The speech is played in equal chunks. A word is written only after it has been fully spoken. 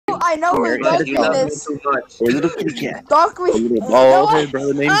I know who Dark Green is. Or little kitty cat. Dark Green. Bald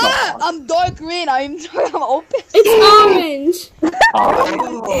brother named Bob. I'm Dark Green. I'm Opus. It's orange.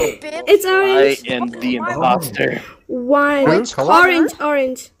 It's orange. I am the imposter. Orange.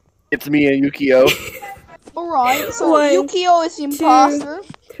 It's me and Yukio. Alright, so 1, Yukio is the imposter.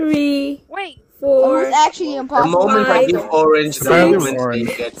 3. Wait. 4. Who's actually the imposter? The moment I give orange, the moment orange.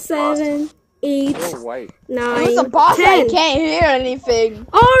 they get 7, 8, white. 9, Who's the imposter? 10. I can't hear anything.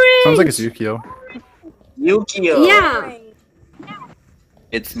 Orange. Sounds like it's Yukio. Yukio. Yeah.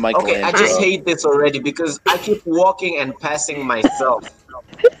 It's Michael. Okay, I just hate this already because I keep walking and passing myself.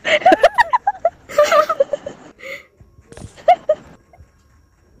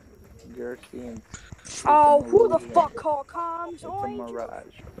 Your team. Oh, who the fuck called comms? It's a mirage.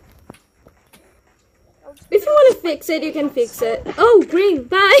 If you want to fix it, you can fix it. Oh, green.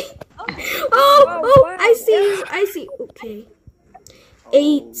 Bye. Oh, I see. Okay.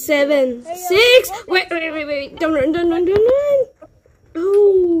 8, 7, 6. Wait. Don't run.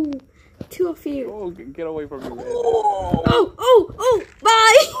 Oh, 2 of you. Oh, get away from me. Oh,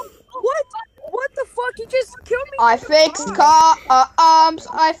 bye. What the fuck? You just killed me. I fixed car arms.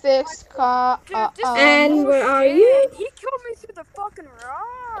 I fixed car arms. And where are you? He killed me through the fucking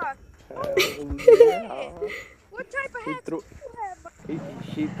rock. What type of hat do you have?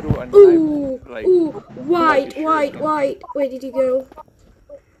 She threw a knife. Like, white. Where did you go?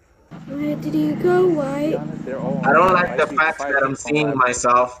 White? I don't like the fact that I'm seeing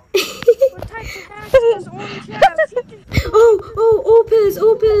myself. What type of hat does orange have?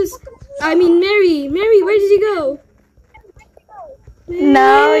 Opus. I mean Meri, where did you go?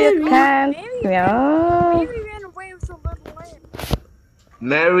 No, you can't. Meri ran away with her little lamb.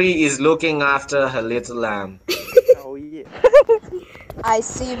 Mary is looking after her little lamb. Oh yeah. I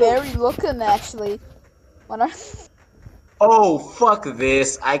see Mary looking actually. Oh, fuck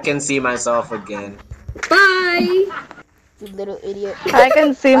this. I can see myself again. Bye. You little idiot. I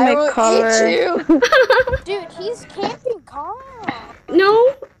can see I my will color. eat you. Dude, he's camping calm.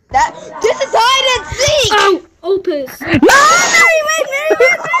 No. This is hide and seek. Oh, Opus. No, Meri, wait.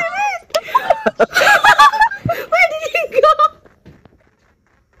 Where did you go?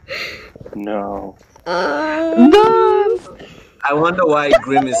 No. No. I wonder why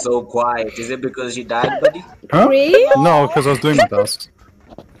Grim is so quiet. Is it because she died, buddy? Huh? Grim? No, because I was doing my best.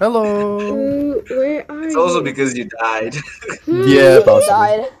 Hello. Where are It's you? also because you died. Yeah, You possibly.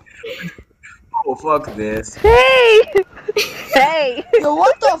 died. Oh, fuck this. Hey. Hey. Yo,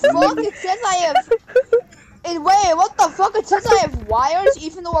 what the fuck? It says I have. Wait, what the fuck? It says I have wires,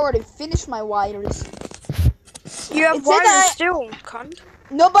 even though I already finished my wires. You have It said wires that- still, cunt.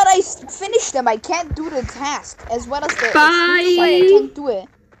 No, but I finished them. I can't do the task as well as the. Bye. I can't do it.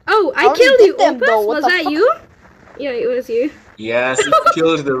 Oh, I already killed did you, them, Opus. though. What Was the that fuck? you? Yeah, it was you. Yes, you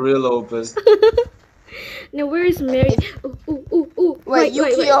killed the real Opus. No, where is Meri? Ooh. Wait,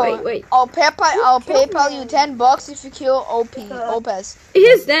 Wait. I'll PayPal you $10 if you kill Opus.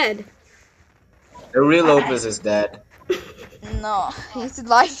 He's dead. The real Opus is dead. No, he's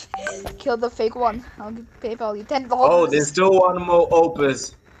alive. Kill the fake one. I'll PayPal you $10. Oh, there's still one more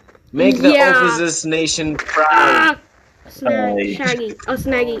Opus. Make the Opus Nation proud. Shaggy. Oh,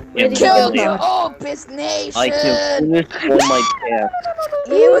 Snaggy. Where did you Kill go? the Opus Nation. I can finish all my tasks.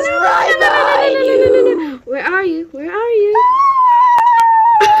 He was right behind you. Where are you?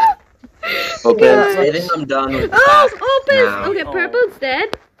 Okay. I think I'm done with Oh, Opus. now. Okay, Purple's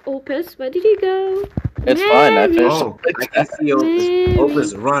dead. Opus, where did you go? It's fine. I finished. Oh, I can see Opus.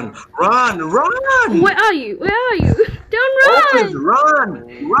 Opus, run! Where are you? Don't run! Opus, run!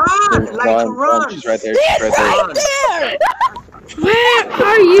 Like run! She's right there. She's right there. There. Where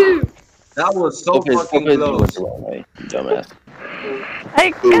are you? That was so Opus, fucking you went close. the wrong way, dumbass.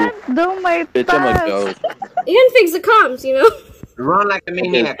 I can't do my Bitch, I'm a task. ghost. You can fix the comms, you know? Run like a Okay,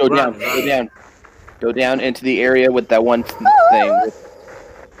 maniac. go run. down. Go down into the area with that one thing.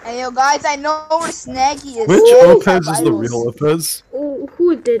 Hey, yo, guys, I know where Snaggy is. Which Snaggy's Opus have is the vitals. real Opus? Oh,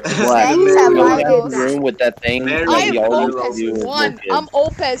 who did that? Black. Snaggy's have Go down to vitals. the room with that thing. Mary, that I'm we all Opus used to do 1. as I'm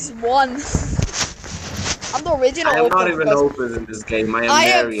Opus 1. I'm the original I am Opus. not even because Opus in this game. I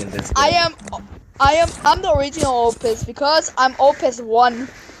am Mary in this game. I'm the original Opus because I'm Opus 1.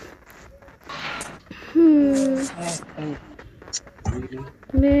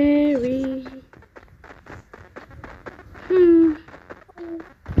 Meri.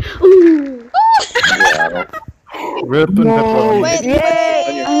 Ooh. Yeah. Rip and pepperoni. Wait,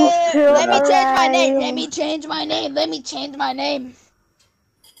 Yay, let me change my name. alive. Let me change my name.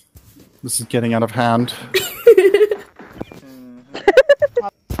 This is getting out of hand.